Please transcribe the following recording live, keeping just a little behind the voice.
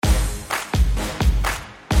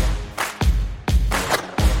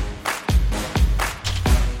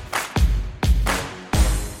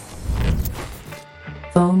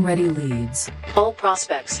Phone ready leads. All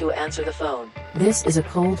prospects who answer the phone. This is a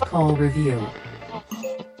cold call review.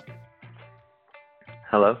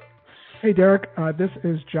 Hello? Hey, Derek. This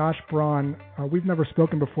is Josh Braun. We've never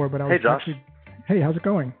spoken before, but I was Hey, Josh. Hey, how's it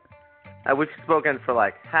going? We've spoken for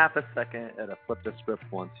like half a second at a flip the script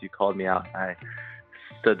once. You called me out. I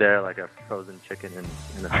stood there like a frozen chicken in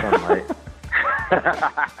the sunlight.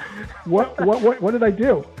 What did I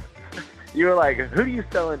do? You were like, who do you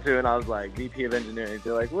sell into? And I was like, VP of engineering.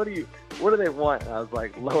 They're like, what do they want? And I was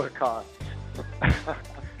like, lower cost.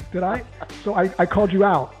 Did I? So I called you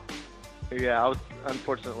out. Yeah, I was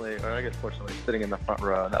unfortunately, or I guess fortunately, sitting in the front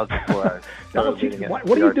row. That was before I started meeting What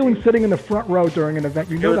are you doing sitting in the front row during an event?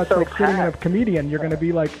 You know that's so like sitting in a comedian. You're going to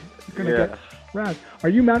be like, you're going to get rad. Are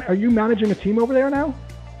you managing a team over there now?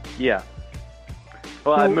 Yeah.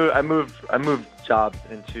 Well, So- I moved jobs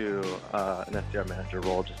into an SDR manager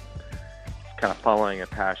role, just kind of following a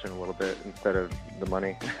passion a little bit instead of the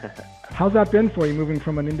money. How's that been for you, moving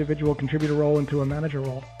from an individual contributor role into a manager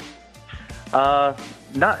role?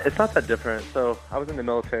 It's not that different. So I was in the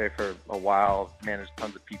military for a while, managed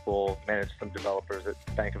tons of people, managed some developers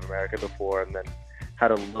at Bank of America before, and then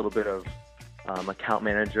had a little bit of account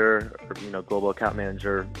manager or global account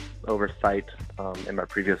manager oversight in my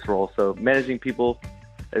previous role. So managing people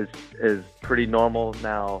is pretty normal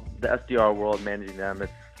now. The SDR world, managing them,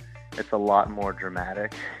 it's a lot more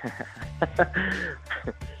dramatic.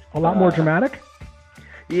 A lot more dramatic?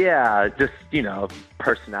 Yeah, just,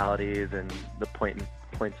 personalities and the points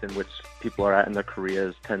in which people are at in their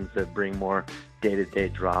careers tends to bring more day-to-day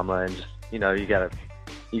drama, and just, you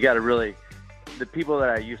gotta really, the people that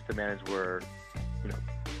I used to manage were,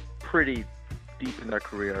 pretty deep in their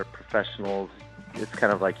career, professionals. It's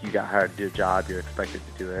kind of like you got hired to do a job, you're expected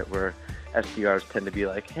to do it, where SDRs tend to be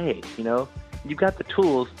like, hey, you've got the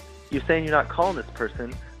tools, you're saying you're not calling this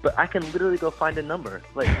person, but I can literally go find a number.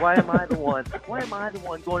 Like, why am I the one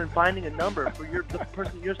going and finding a number for the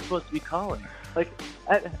person you're supposed to be calling? Like,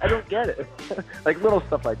 I don't get it. Like little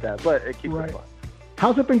stuff like that, but it keeps it fun.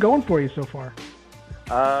 How's it been going for you so far?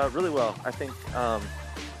 Really well. I think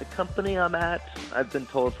the company I'm at, I've been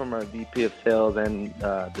told from our VP of sales and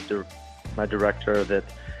my director that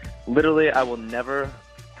literally I will never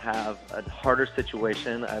have a harder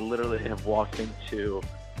situation. I literally have walked into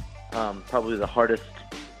probably the hardest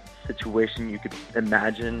situation you could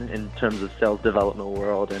imagine in terms of sales development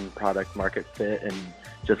world and product market fit and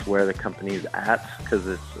just where the company's at,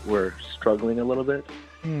 because we're struggling a little bit.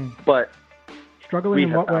 But struggling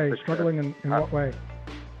in what way? Struggling in what way?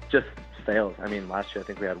 Just sales. I mean, last year I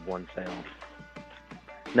think we had one sale.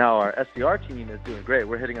 Now our SDR team is doing great.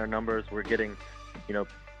 We're hitting our numbers. We're getting,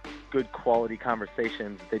 good quality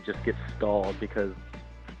conversations. They just get stalled because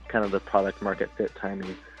kind of the product market fit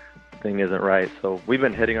timing thing isn't right. So we've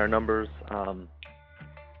been hitting our numbers. I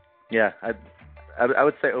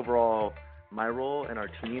would say overall my role in our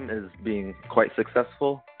team is being quite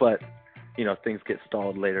successful, but things get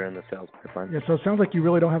stalled later in the sales pipeline. Yeah, so it sounds like you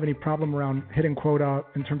really don't have any problem around hitting quota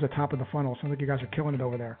in terms of top of the funnel. Sounds like you guys are killing it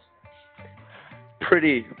over there.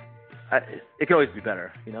 It could always be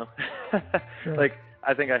better, Sure. Like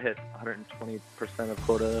I think I hit 120% of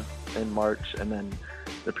quota in March, and then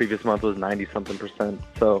the previous month was 90-something%.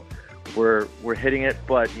 So we're hitting it,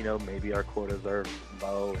 but maybe our quotas are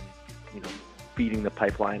low, and feeding the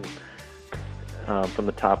pipeline from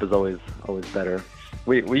the top is always better.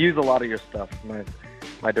 We use a lot of your stuff.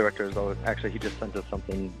 My director is always, actually, he just sent us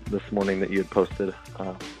something this morning that you had posted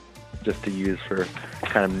just to use for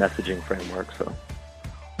kind of messaging framework. So.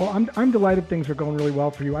 Well, I'm delighted things are going really well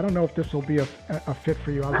for you. I don't know if this will be a fit for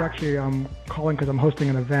you. I was actually calling because I'm hosting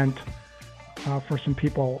an event for some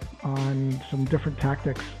people on some different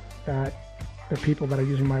tactics that the people that are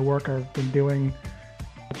using my work have been doing.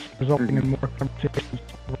 It's resulting in more conversations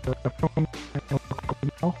over the phone and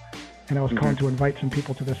email. And I was calling to invite some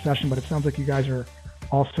people to this session, but it sounds like you guys are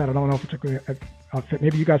all set. I don't know if it's a fit.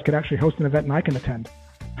 Maybe you guys could actually host an event and I can attend.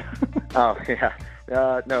 Oh, yeah.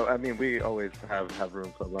 No, I mean, we always have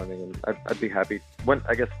room for learning, and I'd be happy. When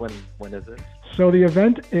is it? So the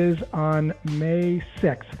event is on May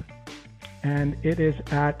 6th, and it is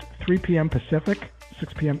at 3 p.m. Pacific,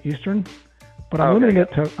 6 p.m. Eastern. But I'm limiting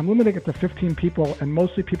it to 15 people, and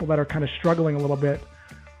mostly people that are kind of struggling a little bit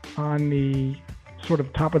on the sort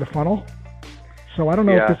of top of the funnel. So I don't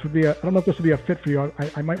know if this would be a fit for you.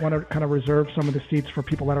 I might want to kind of reserve some of the seats for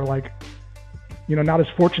people that are like, not as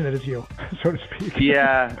fortunate as you, so to speak.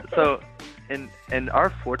 Yeah. So, and our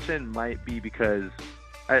fortune might be because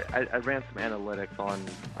I ran some analytics on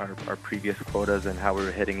our previous quotas and how we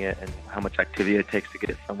were hitting it and how much activity it takes to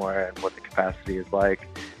get somewhere and what the capacity is like.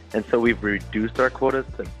 And so we've reduced our quotas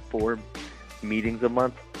to meetings a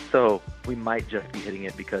month. So we might just be hitting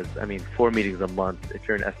it because, 4 meetings a month, if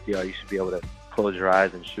you're an SDR, you should be able to close your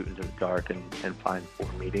eyes and shoot into the dark and find 4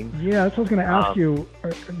 meetings. Yeah, that's what I was going to ask you.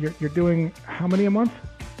 You're doing how many a month?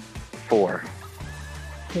 4.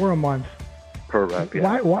 4 a month. Per rep,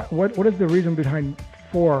 yeah. What is the reason behind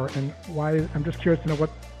 4, and why? I'm just curious to know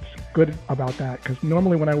what's good about that, because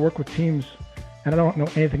normally when I work with teams, and I don't know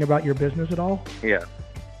anything about your business at all. Yeah.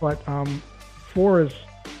 But 4 is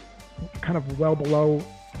kind of well below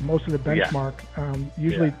most of the benchmark.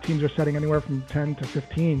 Usually teams are setting anywhere from 10 to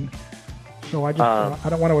 15. So I just I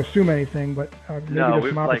don't want to assume anything, but maybe there's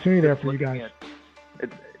some opportunity there for you guys.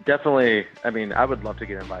 Definitely. I would love to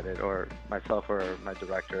get invited, or myself or my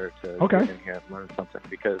director, to get in here and learn something,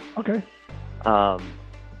 because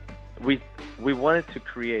we wanted to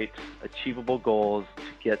create achievable goals to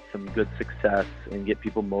get some good success and get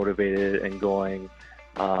people motivated and going.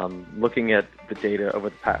 Looking at the data over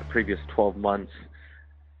the previous 12 months,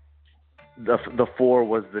 the 4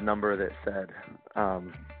 was the number that said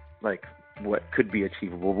what could be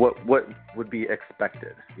achievable, what would be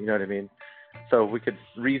expected. You know what I mean? So we could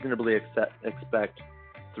reasonably expect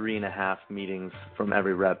 3.5 meetings from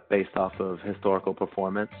every rep based off of historical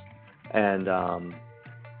performance. And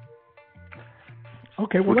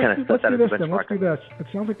let's do this then. Let's do this. It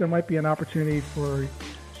sounds like there might be an opportunity for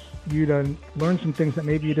you to learn some things that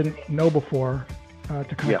maybe you didn't know before,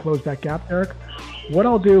 to kind of close that gap, Eric. What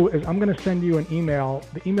I'll do is I'm going to send you an email.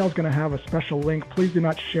 The email is going to have a special link. Please do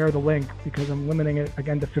not share the link, because I'm limiting it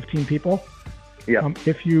again to 15 people. Yeah.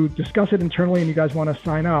 If you discuss it internally and you guys want to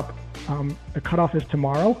sign up, the cutoff is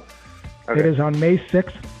tomorrow. Okay. It is on May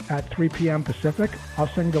 6th at 3 p.m. Pacific. I'll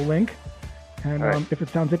send you the link. And if it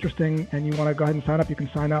sounds interesting and you want to go ahead and sign up, you can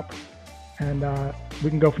sign up, and we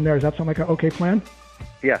can go from there. Does that sound like an okay plan?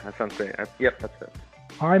 Yeah, that sounds great. Yep, that's it.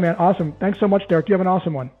 All right, man. Awesome. Thanks so much, Derek. You have an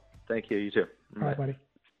awesome one. Thank you. You too. All right, buddy.